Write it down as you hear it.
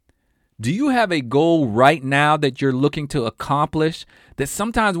Do you have a goal right now that you're looking to accomplish that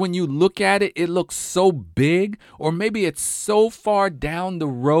sometimes when you look at it, it looks so big, or maybe it's so far down the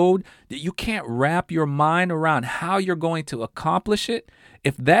road that you can't wrap your mind around how you're going to accomplish it?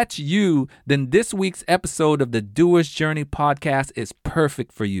 If that's you, then this week's episode of the Doer's Journey podcast is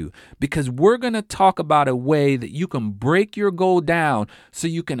perfect for you, because we're going to talk about a way that you can break your goal down so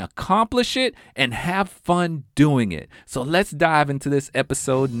you can accomplish it and have fun doing it. So let's dive into this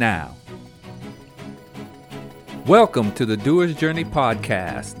episode now. Welcome to the Doer's Journey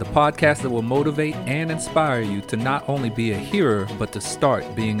podcast, the podcast that will motivate and inspire you to not only be a hearer, but to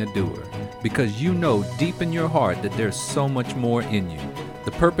start being a doer, because you know deep in your heart that there's so much more in you.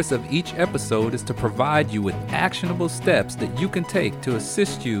 The purpose of each episode is to provide you with actionable steps that you can take to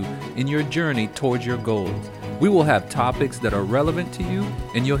assist you in your journey towards your goals. We will have topics that are relevant to you,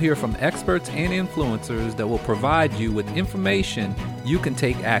 and you'll hear from experts and influencers that will provide you with information you can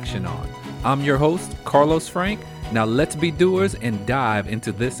take action on. I'm your host, Carlos Frank. Now let's be doers and dive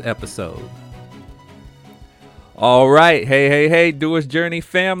into this episode. All right. Hey, Doer's Journey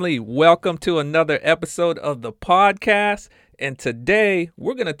family. Welcome to another episode of the podcast. And today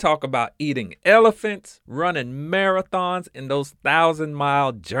we're going to talk about eating elephants, running marathons, and those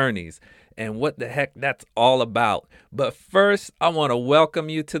 1,000-mile journeys, and what the heck that's all about. But first, I want to welcome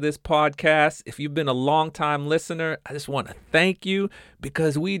you to this podcast. If you've been a long-time listener, I just want to thank you,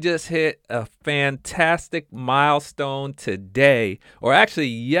 because we just hit a fantastic milestone today, or actually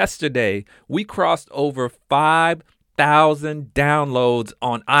yesterday. We crossed over 5,000 downloads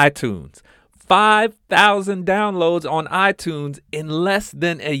on iTunes. 5,000 downloads on iTunes in less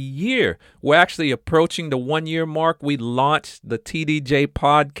than a year. We're actually approaching the 1-year mark. We launched the TDJ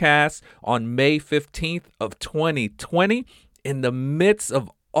podcast on May 15th of 2020 in the midst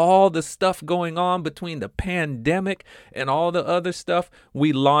of all the stuff going on between the pandemic and all the other stuff.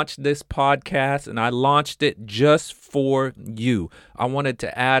 We launched this podcast, and I launched it just for you. I wanted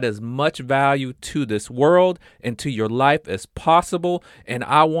to add as much value to this world and to your life as possible, and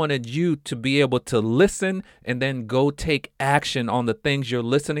I wanted you to be able to listen and then go take action on the things you're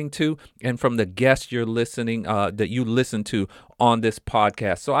listening to and from the guests you're listening that you listen to on this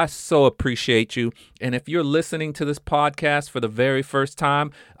podcast. So I so appreciate you. And if you're listening to this podcast for the very first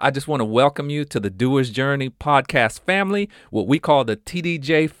time, I just want to welcome you to the Doer's Journey podcast family, what we call the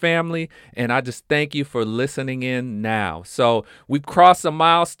TDJ family. And I just thank you for listening in now. So we've crossed a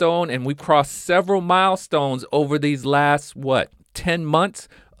milestone, and we've crossed several milestones over these last, 10 months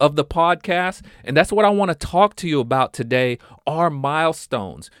of the podcast. And that's what I want to talk to you about today, are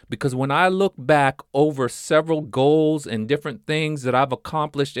milestones. Because when I look back over several goals and different things that I've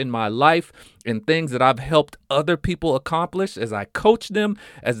accomplished in my life and things that I've helped other people accomplish as I coach them,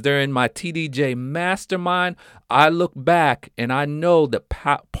 as they're in my TDJ mastermind, I look back and I know that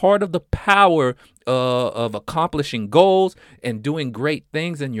part of the power of accomplishing goals and doing great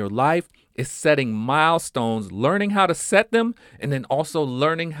things in your life is setting milestones, learning how to set them, and then also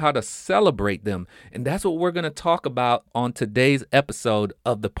learning how to celebrate them. And that's what we're going to talk about on today's episode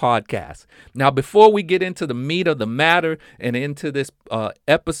of the podcast. Now, before we get into the meat of the matter and into this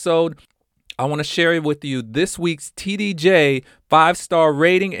episode, I want to share with you this week's TDJ 5-star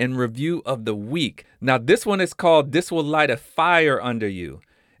rating and review of the week. Now, this one is called "This Will Light a Fire Under You."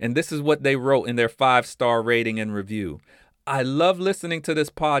 And this is what they wrote in their 5-star rating and review. I love listening to this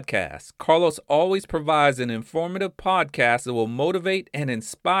podcast. Carlos always provides an informative podcast that will motivate and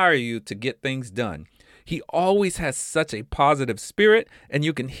inspire you to get things done. He always has such a positive spirit, and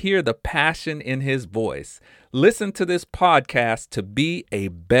you can hear the passion in his voice. Listen to this podcast to be a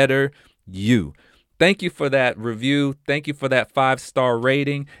better you. Thank you for that review. Thank you for that 5-star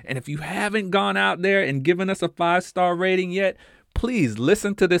rating. And if you haven't gone out there and given us a 5-star rating yet, please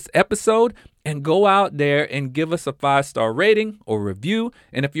listen to this episode and go out there and give us a 5-star rating or review.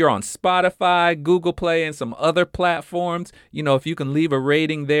 And if you're on Spotify, Google Play, and some other platforms, if you can leave a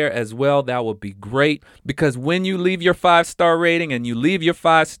rating there as well, that would be great. Because when you leave your 5-star rating and you leave your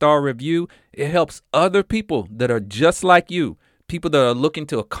 5-star review, it helps other people that are just like you. People that are looking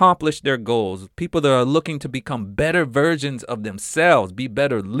to accomplish their goals, people that are looking to become better versions of themselves, be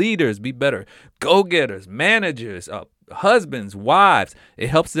better leaders, be better go-getters, managers, husbands, wives. It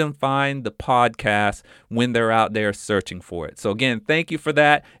helps them find the podcast when they're out there searching for it. So again, thank you for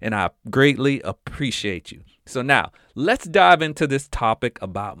that, and I greatly appreciate you. So now, let's dive into this topic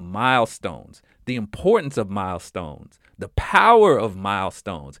about milestones, the importance of milestones, the power of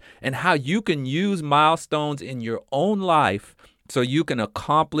milestones, and how you can use milestones in your own life so you can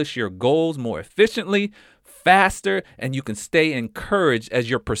accomplish your goals more efficiently, faster and you can stay encouraged as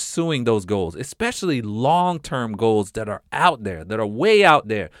you're pursuing those goals, especially long-term goals that are out there, that are way out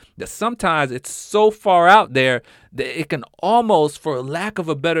there, that sometimes it's so far out there that it can almost, for lack of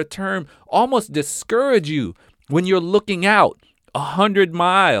a better term, almost discourage you when you're looking out 100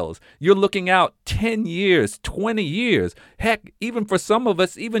 miles, you're looking out 10 years, 20 years. Heck, even for some of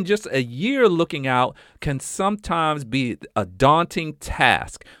us, even just a year looking out can sometimes be a daunting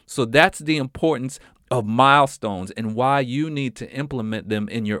task. So that's the importance of milestones and why you need to implement them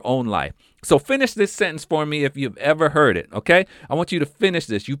in your own life. So finish this sentence for me if you've ever heard it, okay? I want you to finish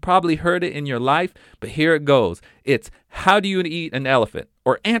this. You probably heard it in your life, but here it goes. It's, how do you eat an elephant?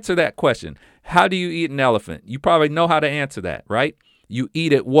 Or answer that question. How do you eat an elephant? You probably know how to answer that, right? You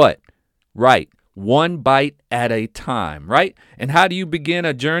eat it what? Right. One bite at a time, right? And how do you begin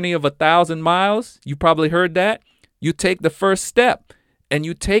a journey of 1,000 miles? You probably heard that. You take the first step and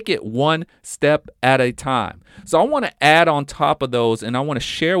you take it one step at a time. So I want to add on top of those, and I want to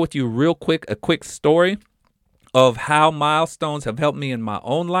share with you real quick a quick story of how milestones have helped me in my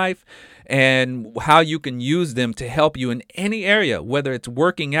own life and how you can use them to help you in any area, whether it's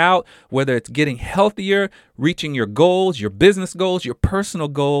working out, whether it's getting healthier, reaching your goals, your business goals, your personal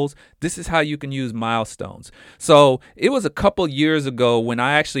goals. This is how you can use milestones. So it was a couple years ago when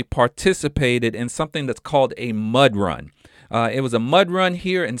I actually participated in something that's called a mud run. It was a mud run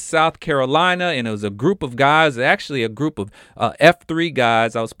here in South Carolina, and it was a group of guys, actually a group of F3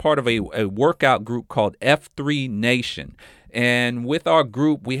 guys. I was part of a workout group called F3 Nation. And with our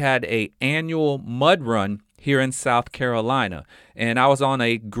group, we had an annual mud run here in South Carolina. And I was on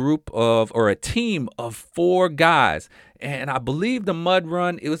a team of 4 guys. And I believe the mud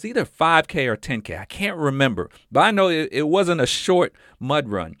run, it was either 5K or 10K. I can't remember. But I know it wasn't a short mud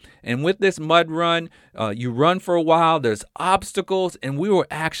run. And with this mud run, you run for a while. There's obstacles. And we were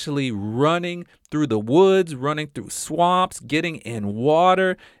actually running through the woods, running through swamps, getting in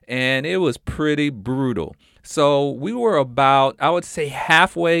water. And it was pretty brutal. So we were about, I would say,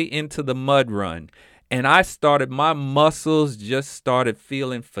 halfway into the mud run. And my muscles just started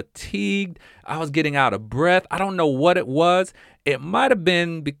feeling fatigued. I was getting out of breath. I don't know what it was. It might have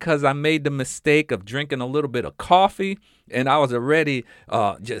been because I made the mistake of drinking a little bit of coffee and I was already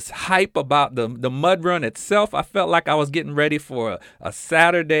just hype about the mud run itself. I felt like I was getting ready for a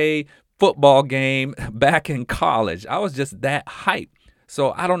Saturday football game back in college. I was just that hype.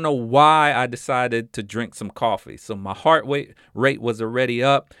 So I don't know why I decided to drink some coffee. So my heart rate was already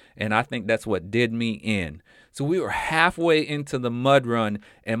up, and I think that's what did me in. So we were halfway into the mud run,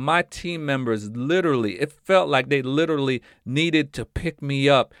 and my team members it felt like they literally needed to pick me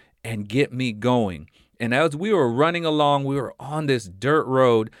up and get me going. And as we were running along, we were on this dirt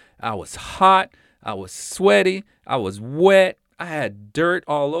road. I was hot, I was sweaty, I was wet. I had dirt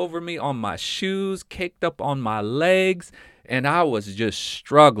all over me, on my shoes, caked up on my legs. And I was just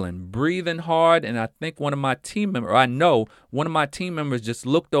struggling, breathing hard. And I think one of my team members just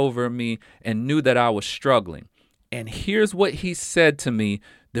looked over at me and knew that I was struggling. And here's what he said to me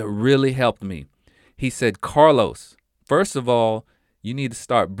that really helped me. He said, "Carlos, first of all, you need to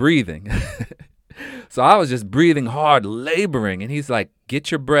start breathing." So I was just breathing hard, laboring. And he's like,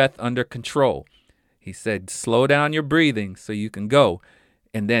 "Get your breath under control." He said, "Slow down your breathing so you can go."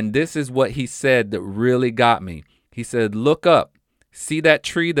 And then this is what he said that really got me. He said, "Look up. See that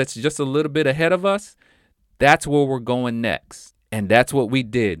tree that's just a little bit ahead of us? That's where we're going next." And that's what we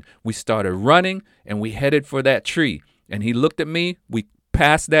did. We started running and we headed for that tree. And he looked at me. We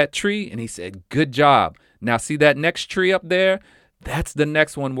passed that tree and he said, "Good job. Now see that next tree up there? That's the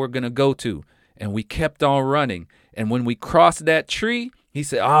next one we're going to go to." And we kept on running. And when we crossed that tree, he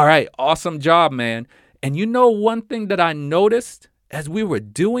said, "All right, awesome job, man." And you know one thing that I noticed as we were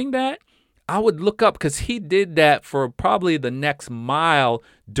doing that? I would look up because he did that for probably the next mile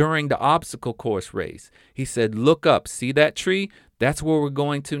during the obstacle course race. He said, "Look up, see that tree? That's where we're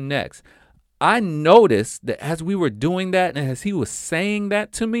going to next." I noticed that as we were doing that and as he was saying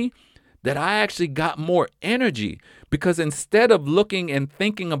that to me, that I actually got more energy because instead of looking and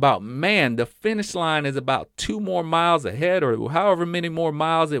thinking about, man, the finish line is about 2 more miles ahead or however many more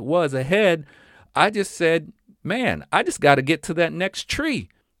miles it was ahead, I just said, man, I just got to get to that next tree.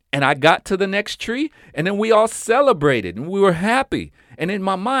 And I got to the next tree, and then we all celebrated, and we were happy. And in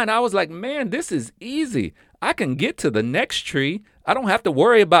my mind, I was like, man, this is easy. I can get to the next tree. I don't have to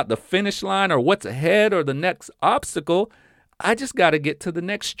worry about the finish line or what's ahead or the next obstacle. I just got to get to the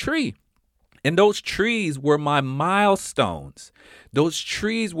next tree. And those trees were my milestones. Those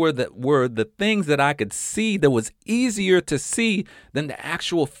trees were the things that I could see that was easier to see than the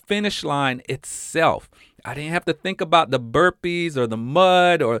actual finish line itself. I didn't have to think about the burpees or the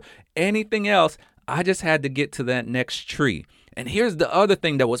mud or anything else. I just had to get to that next tree. And here's the other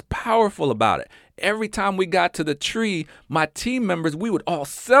thing that was powerful about it. Every time we got to the tree, my team members, we would all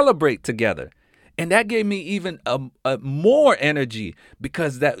celebrate together. And that gave me even a more energy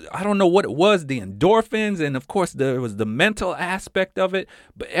because that, I don't know what it was, the endorphins. And of course, there was the mental aspect of it.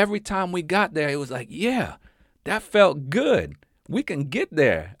 But every time we got there, it was like, yeah, that felt good. We can get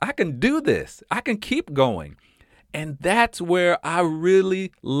there. I can do this. I can keep going. And that's where I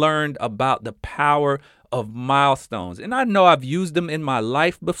really learned about the power of milestones. And I know I've used them in my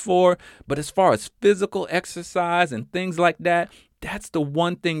life before, but as far as physical exercise and things like that, that's the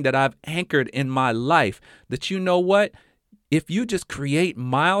one thing that I've anchored in my life, that you know what? If you just create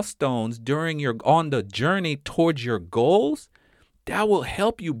milestones on the journey towards your goals, that will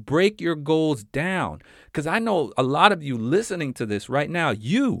help you break your goals down. Because I know a lot of you listening to this right now,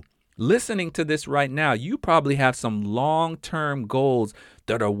 you probably have some long-term goals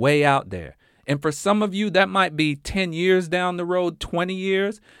that are way out there. And for some of you, that might be 10 years down the road, 20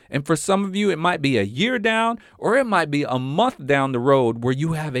 years. And for some of you, it might be a year down, or it might be a month down the road where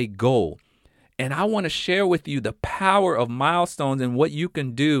you have a goal. And I want to share with you the power of milestones and what you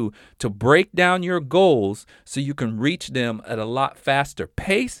can do to break down your goals so you can reach them at a lot faster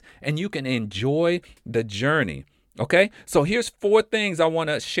pace and you can enjoy the journey. Okay, so here's 4 things I want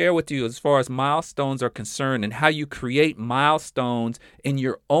to share with you as far as milestones are concerned and how you create milestones in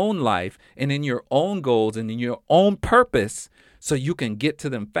your own life and in your own goals and in your own purpose so you can get to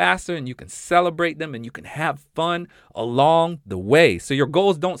them faster and you can celebrate them and you can have fun along the way. So your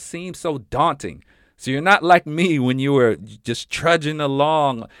goals don't seem so daunting. So you're not like me when you were just trudging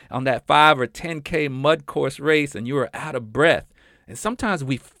along on that 5 or 10K mud course race and you were out of breath. And sometimes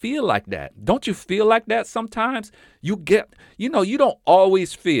we feel like that. Don't you feel like that sometimes? You don't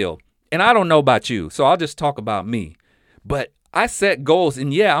always feel. And I don't know about you, so I'll just talk about me. But I set goals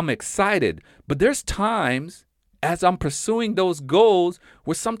and yeah, I'm excited. But there's times as I'm pursuing those goals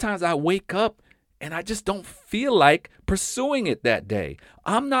where sometimes I wake up and I just don't feel like pursuing it that day.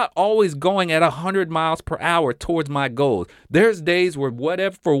 I'm not always going at 100 miles per hour towards my goals. There's days where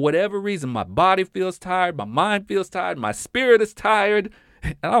for whatever reason, my body feels tired, my mind feels tired, my spirit is tired.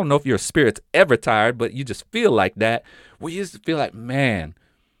 And I don't know if your spirit's ever tired, but you just feel like that. Where you just feel like, man,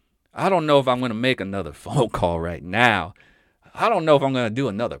 I don't know if I'm going to make another phone call right now. I don't know if I'm going to do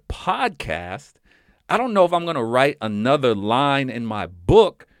another podcast. I don't know if I'm going to write another line in my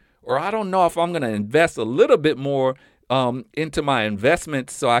book. Or I don't know if I'm going to invest a little bit more into my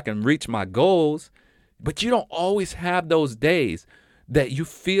investments so I can reach my goals. But you don't always have those days that you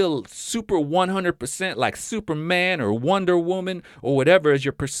feel super 100% like Superman or Wonder Woman or whatever as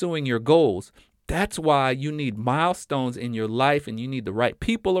you're pursuing your goals. That's why you need milestones in your life and you need the right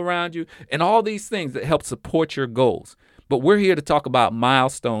people around you and all these things that help support your goals. But we're here to talk about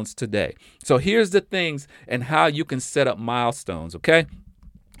milestones today. So here's the things and how you can set up milestones, okay?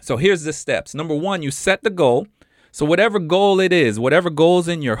 So here's the steps. Number 1, you set the goal. So whatever goal it is, whatever goal's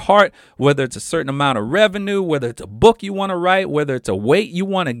in your heart, whether it's a certain amount of revenue, whether it's a book you want to write, whether it's a weight you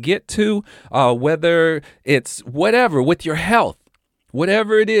want to get to, whether it's whatever with your health,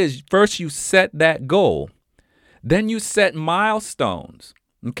 whatever it is, first you set that goal. Then you set milestones.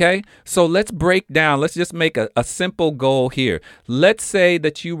 Okay, so let's just make a simple goal here. Let's say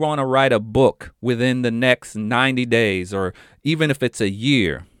that you want to write a book within the next 90 days or even if it's a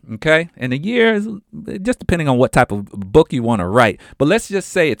year. Okay, and a year is just depending on what type of book you want to write. But let's just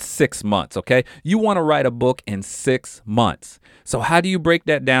say it's 6 months. Okay, you want to write a book in 6 months. So how do you break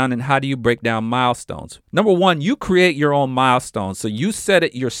that down and how do you break down milestones? Number 1, you create your own milestones. So you set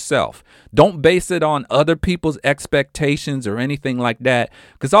it yourself. Don't base it on other people's expectations or anything like that.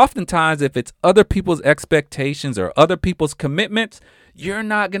 Because oftentimes if it's other people's expectations or other people's commitments, you're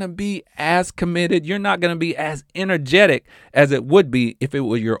not going to be as committed. You're not going to be as energetic as it would be if it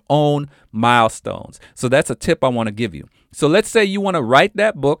were your own milestones. So that's a tip I want to give you. So let's say you want to write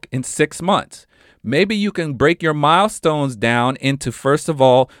that book in 6 months. Maybe you can break your milestones down into, first of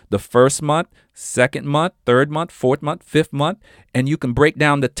all, the first month, second month, third month, fourth month, fifth month, and you can break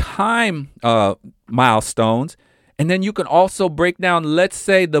down the time milestones. And then you can also break down, let's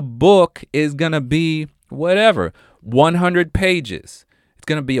say the book is going to be 100 pages. It's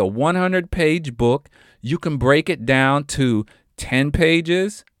going to be a 100-page book. You can break it down to 10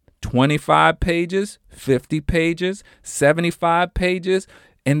 pages, 25 pages, 50 pages, 75 pages,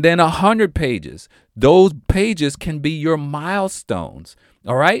 and then 100 pages. Those pages can be your milestones,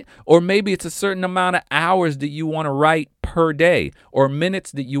 all right? Or maybe it's a certain amount of hours that you want to write per day or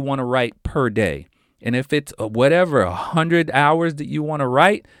minutes that you want to write per day. And if it's whatever, 100 hours that you want to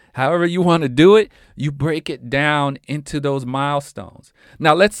write, however you want to do it, you break it down into those milestones.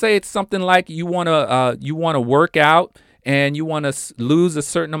 Now, let's say it's something like you want to work out and you want to lose a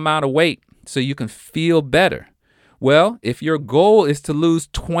certain amount of weight so you can feel better. Well, if your goal is to lose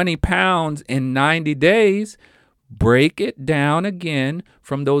 20 pounds in 90 days, break it down again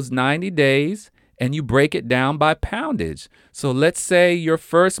from those 90 days, and you break it down by poundage. So let's say your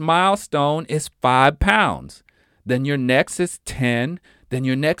first milestone is 5 pounds. Then your next is 10. Then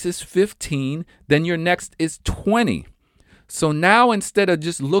your next is 15. Then your next is 20. So now instead of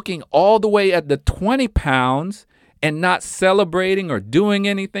just looking all the way at the 20 pounds and not celebrating or doing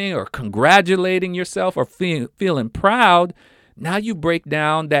anything or congratulating yourself or feeling proud, now you break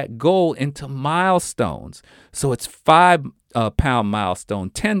down that goal into milestones. So it's 5 pound milestone,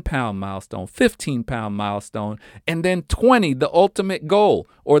 10 pound milestone, 15 pound milestone, and then 20, the ultimate goal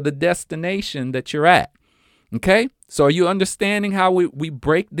or the destination that you're at. Okay? So are you understanding how we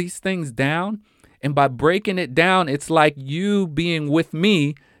break these things down? And by breaking it down, it's like you being with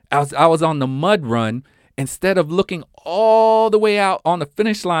me as I was on the mud run. Instead of looking all the way out on the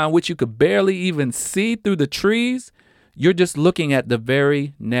finish line, which you could barely even see through the trees, you're just looking at the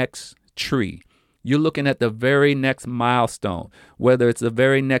very next tree. You're looking at the very next milestone, whether it's the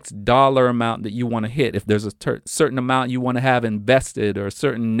very next dollar amount that you want to hit, if there's a certain amount you want to have invested or a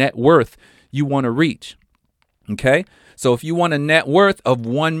certain net worth you want to reach. Okay? So if you want a net worth of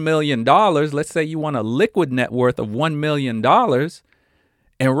 $1 million, let's say you want a liquid net worth of $1 million,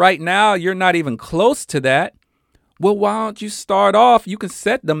 and right now you're not even close to that, well, why don't you start off? You can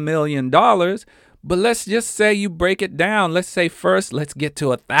set the $1 million, but let's just say you break it down. Let's say first, let's get to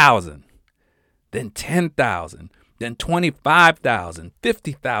 1,000, then 10,000, then 25,000,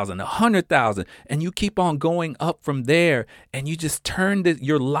 50,000, 100,000, and you keep on going up from there, and you just turn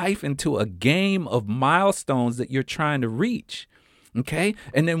your life into a game of milestones that you're trying to reach. Okay.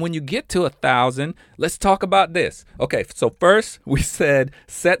 And then when you get to 1,000, let's talk about this. Okay. So first we said,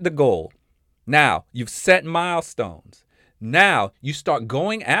 set the goal. Now you've set milestones. Now you start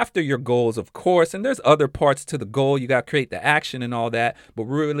going after your goals, of course, and there's other parts to the goal. You got to create the action and all that, but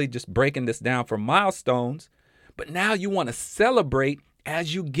we're really just breaking this down for milestones. But now you want to celebrate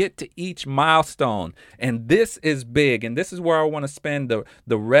as you get to each milestone. And this is big. And this is where I want to spend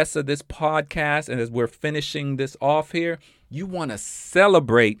the rest of this podcast. And as we're finishing this off here, you want to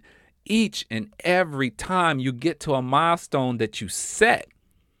celebrate each and every time you get to a milestone that you set.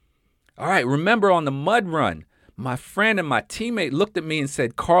 All right, remember on the mud run, my friend and my teammate looked at me and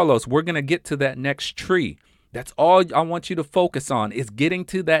said, Carlos, we're going to get to that next tree. That's all I want you to focus on is getting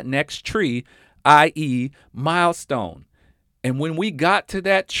to that next tree, i.e. milestone. And when we got to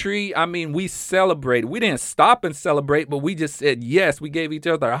that tree, we celebrated. We didn't stop and celebrate, but we just said yes. We gave each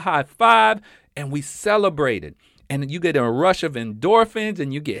other a high five and we celebrated. And you get a rush of endorphins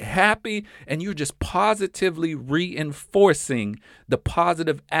and you get happy and you're just positively reinforcing the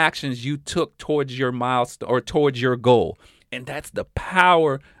positive actions you took towards your milestone or towards your goal. And that's the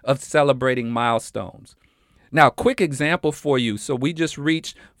power of celebrating milestones. Now, quick example for you. So we just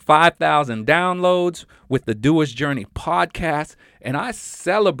reached 5,000 downloads with the Doer's Journey podcast, and I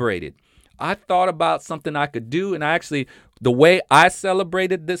celebrated. I thought about something I could do, and the way I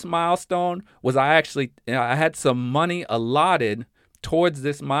celebrated this milestone was I had some money allotted towards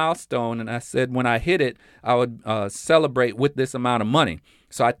this milestone, and I said when I hit it, I would celebrate with this amount of money.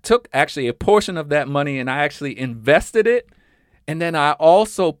 So I took actually a portion of that money and I actually invested it. And then I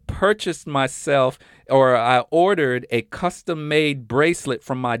also purchased I ordered a custom-made bracelet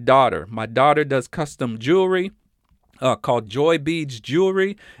from my daughter. My daughter does custom jewelry called Joy Beads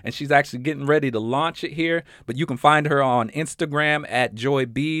Jewelry, and she's actually getting ready to launch it here. But you can find her on Instagram at Joy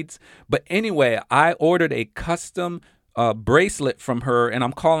Beads. But anyway, I ordered a custom bracelet from her, and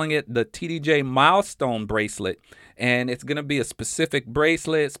I'm calling it the TDJ Milestone Bracelet. And it's going to be a specific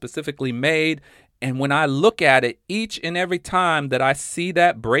bracelet, specifically made. And when I look at it, each and every time that I see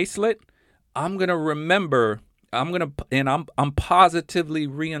that bracelet, I'm going to remember, I'm positively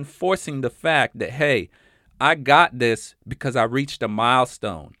reinforcing the fact that, hey, I got this because I reached a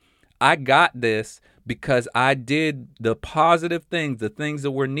milestone. I got this because I did the positive things, the things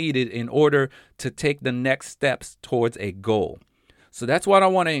that were needed in order to take the next steps towards a goal. So that's what I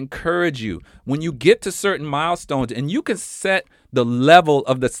want to encourage you. When you get to certain milestones, and you can set the level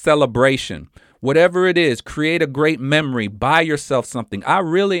of the celebration, whatever it is, create a great memory, buy yourself something. I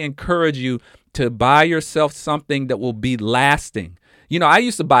really encourage you to buy yourself something that will be lasting. You know, I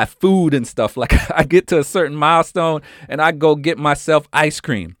used to buy food and stuff. Like I get to a certain milestone and I go get myself ice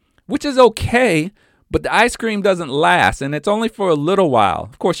cream, which is okay. But the ice cream doesn't last, and it's only for a little while.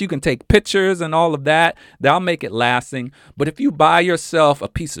 Of course, you can take pictures and all of that. That'll make it lasting. But if you buy yourself a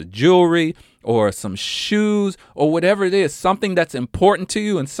piece of jewelry or some shoes or whatever it is, something that's important to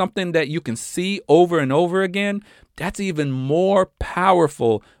you and something that you can see over and over again, that's even more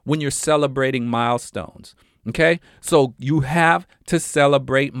powerful when you're celebrating milestones. Okay, so you have to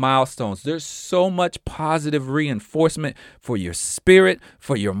celebrate milestones. There's so much positive reinforcement for your spirit,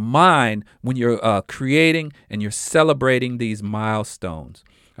 for your mind when you're creating and you're celebrating these milestones.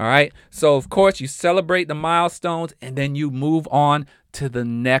 All right, so of course you celebrate the milestones and then you move on to the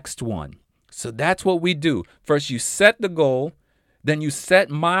next one. So that's what we do. First, you set the goal. Then you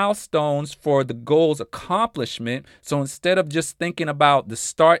set milestones for the goal's accomplishment. So instead of just thinking about the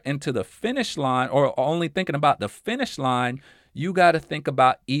start into the finish line or only thinking about the finish line, you got to think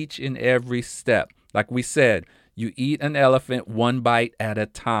about each and every step. Like we said, you eat an elephant one bite at a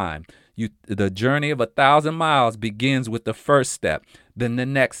time. The journey of 1,000 miles begins with the first step, then the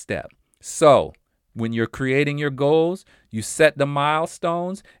next step. So when you're creating your goals, you set the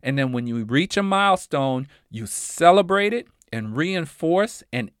milestones. And then when you reach a milestone, you celebrate it and reinforce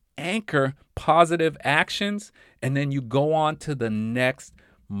and anchor positive actions, and then you go on to the next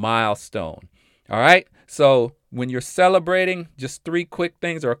milestone. All right? So when you're celebrating, just 3 quick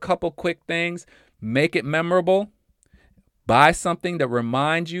things or a couple quick things, make it memorable. Buy something that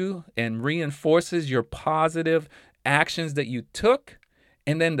reminds you and reinforces your positive actions that you took.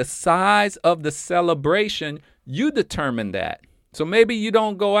 And then the size of the celebration, you determine that. So maybe you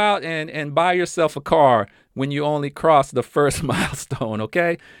don't go out and buy yourself a car when you only cross the first milestone,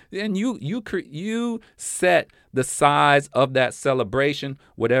 okay? And you set the size of that celebration,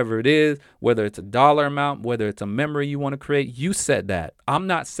 whatever it is, whether it's a dollar amount, whether it's a memory you want to create, you set that. I'm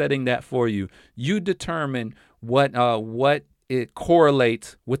not setting that for you. You determine what it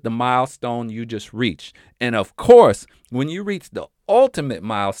correlates with the milestone you just reached. And of course, when you reach the ultimate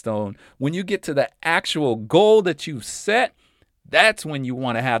milestone, when you get to the actual goal that you set, that's when you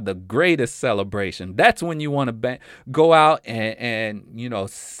want to have the greatest celebration. That's when you want to go out and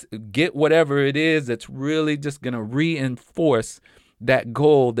get whatever it is that's really just going to reinforce that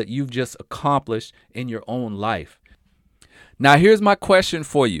goal that you've just accomplished in your own life. Now, here's my question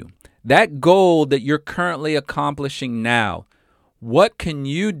for you. That goal that you're currently accomplishing now, what can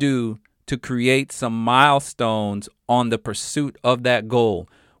you do to create some milestones on the pursuit of that goal?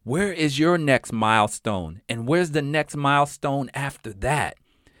 Where is your next milestone? And where's the next milestone after that?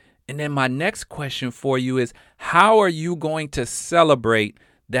 And then my next question for you is, how are you going to celebrate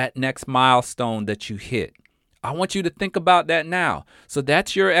that next milestone that you hit? I want you to think about that now. So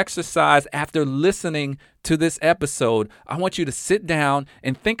that's your exercise after listening to this episode. I want you to sit down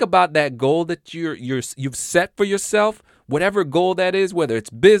and think about that goal that you've set for yourself, whatever goal that is, whether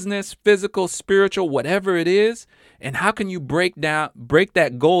it's business, physical, spiritual, whatever it is. And how can you break that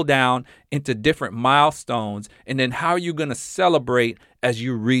goal down into different milestones? And then how are you going to celebrate as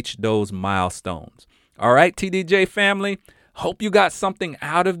you reach those milestones? All right, TDJ family, hope you got something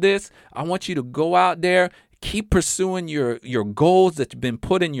out of this. I want you to go out there, keep pursuing your goals that have been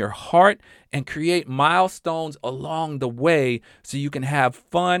put in your heart, and create milestones along the way so you can have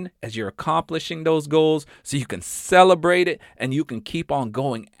fun as you're accomplishing those goals, so you can celebrate it and you can keep on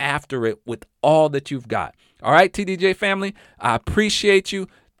going after it with all that you've got. All right, TDJ family, I appreciate you.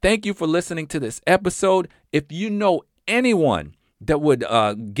 Thank you for listening to this episode. If you know anyone that would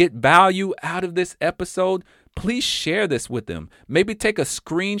get value out of this episode, please share this with them. Maybe take a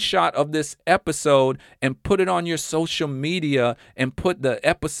screenshot of this episode and put it on your social media and put the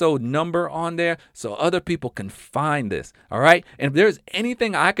episode number on there so other people can find this. All right. And if there's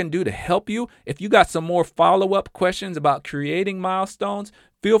anything I can do to help you, if you got some more follow-up questions about creating milestones,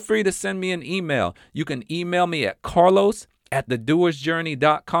 feel free to send me an email. You can email me at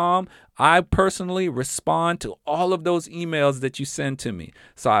carlos@thedoersjourney.com. I personally respond to all of those emails that you send to me.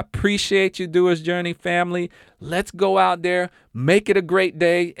 So I appreciate you, Doers Journey family. Let's go out there, make it a great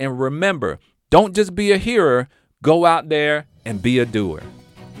day. And remember, don't just be a hearer, go out there and be a doer.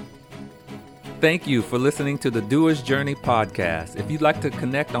 Thank you for listening to the Doers Journey podcast. If you'd like to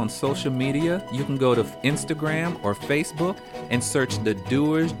connect on social media, you can go to Instagram or Facebook and search the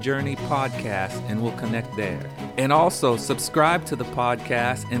Doers Journey podcast and we'll connect there. And also subscribe to the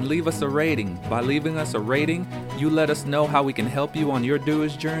podcast and leave us a rating. By leaving us a rating, you let us know how we can help you on your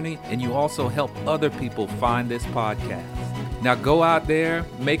Doers Journey, and you also help other people find this podcast. Now go out there,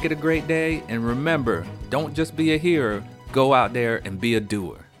 make it a great day, and remember, don't just be a hearer, go out there and be a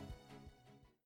doer.